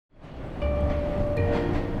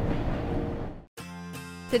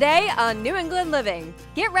Today on New England Living,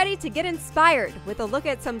 get ready to get inspired with a look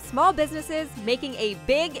at some small businesses making a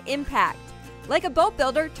big impact. Like a boat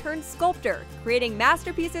builder turned sculptor, creating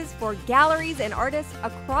masterpieces for galleries and artists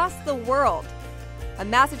across the world. A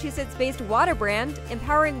Massachusetts-based water brand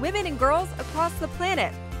empowering women and girls across the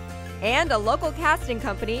planet. And a local casting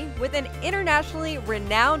company with an internationally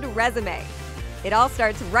renowned resume. It all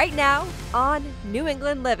starts right now on New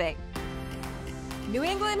England Living. New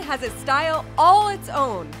England has a style all its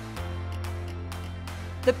own.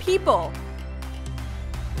 The people,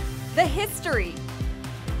 the history,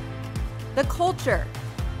 the culture.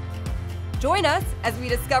 Join us as we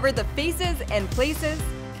discover the faces and places,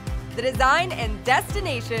 the design and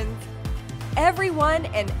destinations, everyone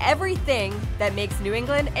and everything that makes New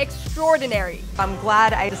England extraordinary. I'm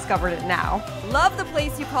glad I discovered it now. Love the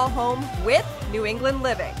place you call home with New England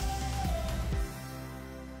Living.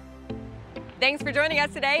 Thanks for joining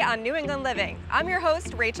us today on New England Living. I'm your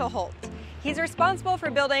host, Rachel Holt. He's responsible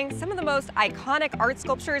for building some of the most iconic art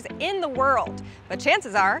sculptures in the world, but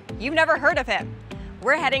chances are you've never heard of him.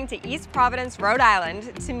 We're heading to East Providence, Rhode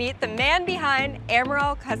Island to meet the man behind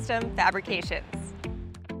Amaral Custom Fabrications.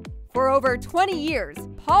 For over 20 years,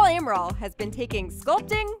 Paul Amaral has been taking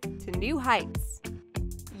sculpting to new heights.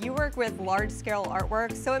 You work with large-scale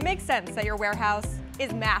artwork, so it makes sense that your warehouse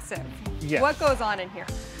is massive. Yes. What goes on in here?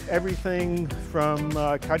 Everything from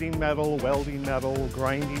cutting metal, welding metal,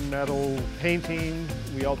 grinding metal, painting.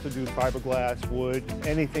 We also do fiberglass, wood,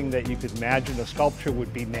 anything that you could imagine a sculpture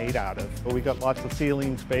would be made out of. But we got lots of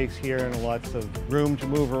ceiling space here and lots of room to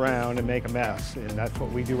move around and make a mess. And that's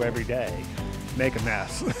what we do every day, make a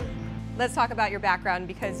mess. Let's talk about your background,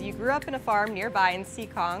 because you grew up in a farm nearby in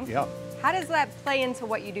Seekonk. Yep. How does that play into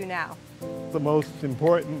what you do now? The most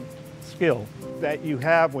important skill that you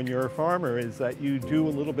have when you're a farmer is that you do a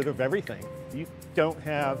little bit of everything. You don't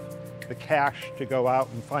have the cash to go out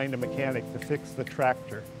and find a mechanic to fix the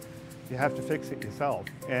tractor. You have to fix it yourself.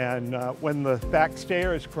 And when the back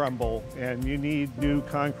stairs crumble and you need new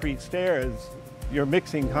concrete stairs, you're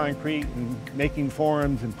mixing concrete and making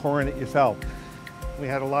forms and pouring it yourself. We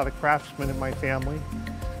had a lot of craftsmen in my family,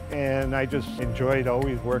 and I just enjoyed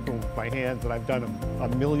always working with my hands, and I've done a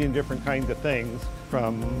million different kinds of things,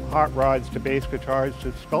 from hot rods to bass guitars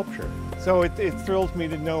to sculpture. So it thrills me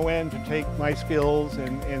to no end to take my skills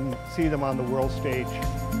and see them on the world stage.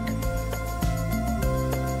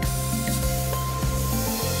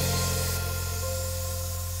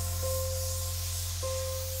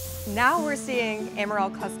 Now we're seeing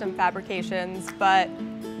Amaral Custom Fabrications, but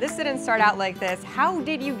this didn't start out like this. How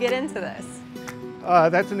did you get into this?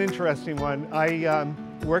 That's an interesting one. I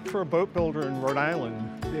worked for a boat builder in Rhode Island.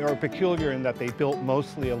 They are peculiar in that they built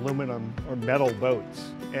mostly aluminum or metal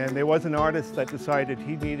boats. And there was an artist that decided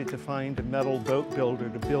he needed to find a metal boat builder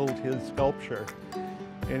to build his sculpture.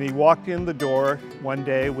 And he walked in the door one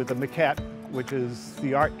day with a maquette, which is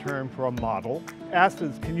the art term for a model, asked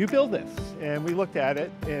us, "Can you build this?" And we looked at it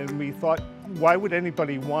and we thought, why would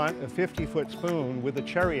anybody want a 50-foot spoon with a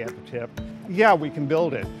cherry at the tip? Yeah, we can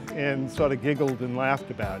build it, and sort of giggled and laughed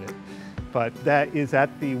about it. But that is at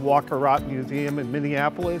the Walker Art Museum in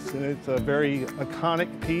Minneapolis, and it's a very iconic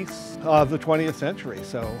piece of the 20th century.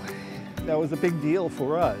 So that was a big deal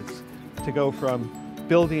for us to go from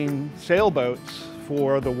building sailboats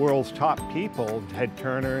for the world's top people, Ted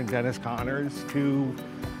Turner and Dennis Connors, to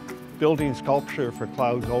building sculpture for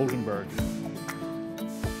Klaus Oldenburg.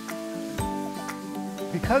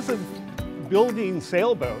 Because of building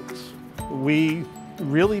sailboats, we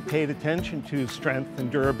really paid attention to strength and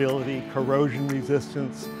durability, corrosion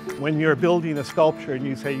resistance. When you're building a sculpture and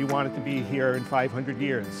you say you want it to be here in 500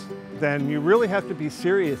 years, then you really have to be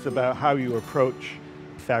serious about how you approach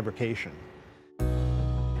fabrication.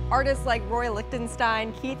 Artists like Roy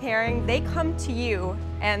Lichtenstein, Keith Haring, they come to you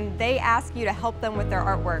and they ask you to help them with their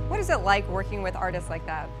artwork. What is it like working with artists like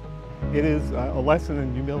that? It is a lesson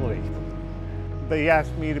in humility. They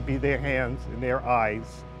asked me to be their hands and their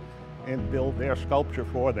eyes and build their sculpture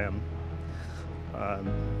for them.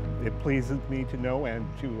 It pleases me to no end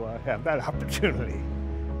to have that opportunity.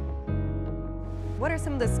 What are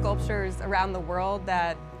some of the sculptures around the world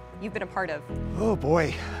that you've been a part of? Oh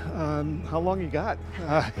boy, how long you got?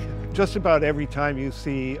 Just about every time you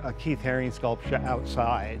see a Keith Haring sculpture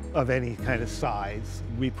outside of any kind of size,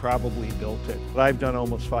 we probably built it. I've done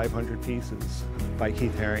almost 500 pieces by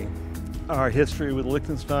Keith Haring. Our history with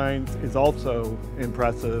Lichtenstein is also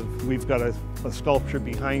impressive. We've got a sculpture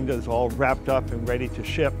behind us all wrapped up and ready to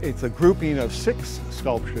ship. It's a grouping of 6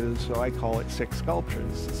 sculptures, so I call it 6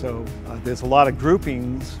 sculptures. So there's a lot of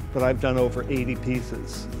groupings, but I've done over 80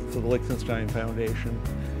 pieces for the Lichtenstein Foundation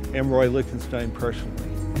and Roy Lichtenstein personally.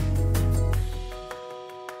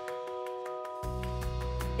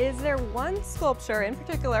 Is there one sculpture in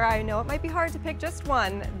particular, I know it might be hard to pick just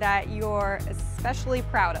one, that you're especially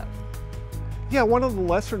proud of? Yeah, one of the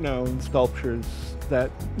lesser known sculptures that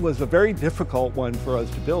was a very difficult one for us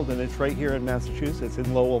to build, and it's right here in Massachusetts,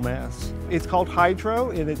 in Lowell, Mass. It's called Hydro,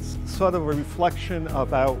 and it's sort of a reflection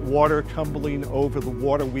about water tumbling over the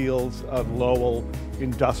water wheels of Lowell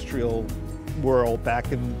industrial world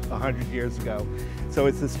back in 100 years ago. So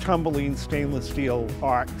it's this tumbling stainless steel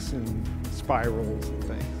arcs and spirals and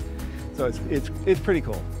things. So it's pretty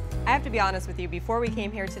cool. I have to be honest with you, before we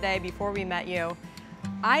came here today, before we met you,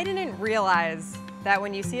 I didn't realize that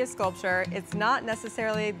when you see a sculpture, it's not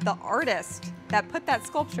necessarily the artist that put that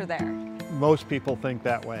sculpture there. Most people think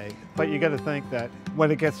that way, but you got to think that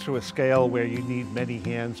when it gets to a scale where you need many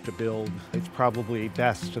hands to build, it's probably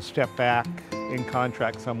best to step back and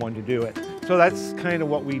contract someone to do it. So that's kind of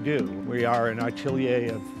what we do. We are an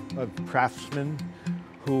atelier of craftsmen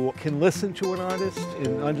who can listen to an artist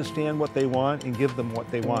and understand what they want and give them what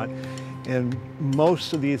they want. And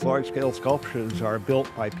most of these large-scale sculptures are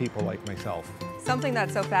built by people like myself. Something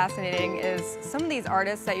that's so fascinating is some of these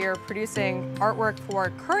artists that you're producing artwork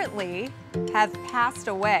for currently have passed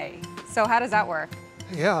away. So how does that work?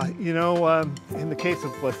 Yeah, you know, in the case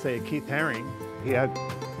of, let's say, Keith Haring, he had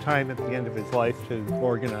time at the end of his life to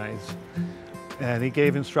organize, and he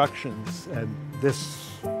gave instructions, and this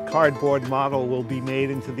cardboard model will be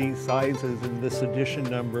made into these sizes and this edition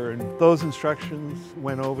number, and those instructions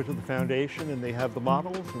went over to the foundation, and they have the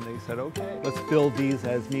models, and they said, okay, let's build these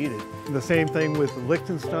as needed. And the same thing with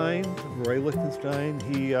Lichtenstein, Roy Lichtenstein.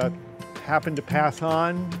 He happened to pass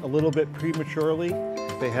on a little bit prematurely.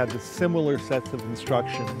 They had the similar sets of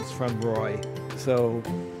instructions from Roy. So,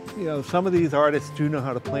 you know, some of these artists do know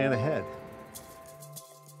how to plan ahead.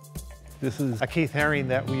 This is a Keith Haring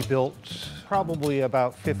that we built probably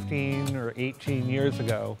about 15 or 18 years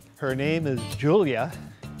ago. Her name is Julia.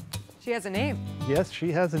 She has a name. Yes,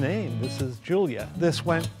 she has a name. This is Julia. This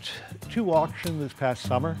went to auction this past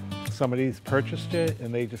summer. Somebody's purchased it,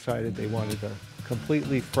 and they decided they wanted a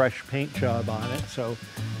completely fresh paint job on it. So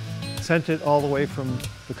sent it all the way from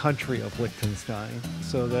the country of Liechtenstein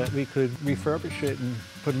so that we could refurbish it and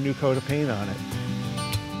put a new coat of paint on it.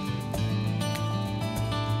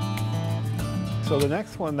 So the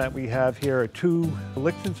next one that we have here are two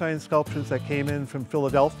Liechtenstein sculptures that came in from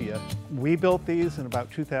Philadelphia. We built these in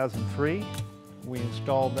about 2003. We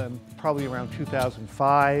installed them probably around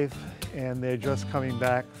 2005, and they're just coming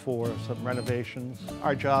back for some renovations.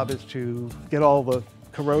 Our job is to get all the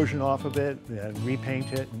corrosion off of it and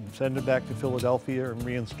repaint it and send it back to Philadelphia and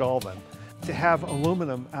reinstall them. To have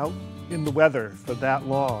aluminum out in the weather for that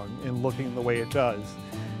long and looking the way it does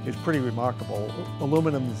is pretty remarkable.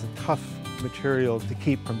 Aluminum is a tough material to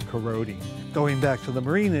keep from corroding. Going back to the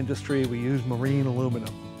marine industry, we use marine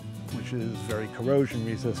aluminum, which is very corrosion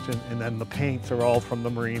resistant, and then the paints are all from the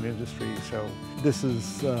marine industry. So this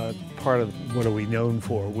is part of what are we known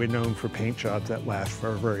for. We're known for paint jobs that last for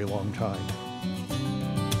a very long time.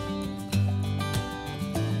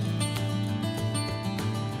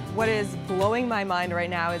 What is blowing my mind right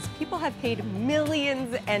now is people have paid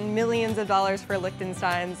millions and millions of dollars for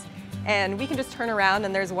Liechtensteins, and we can just turn around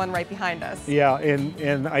and there's one right behind us. Yeah,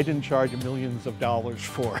 and I didn't charge millions of dollars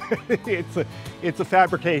for it. It's a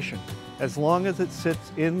fabrication. As long as it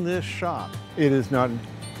sits in this shop, it is not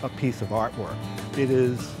a piece of artwork. It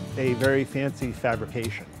is a very fancy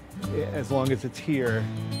fabrication. As long as it's here,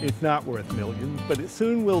 it's not worth millions, but it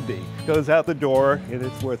soon will be. It goes out the door and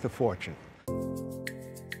it's worth a fortune.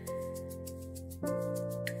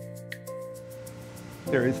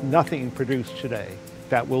 There is nothing produced today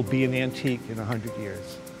that will be an antique in 100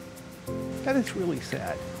 years. That is really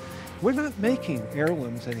sad. We're not making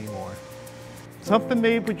heirlooms anymore. Something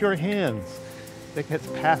made with your hands that gets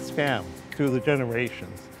passed down through the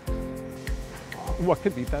generations. What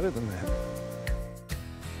could be better than that?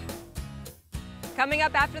 Coming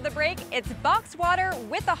up after the break, it's boxed water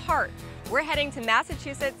with a heart. We're heading to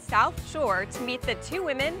Massachusetts South Shore to meet the two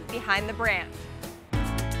women behind the brand.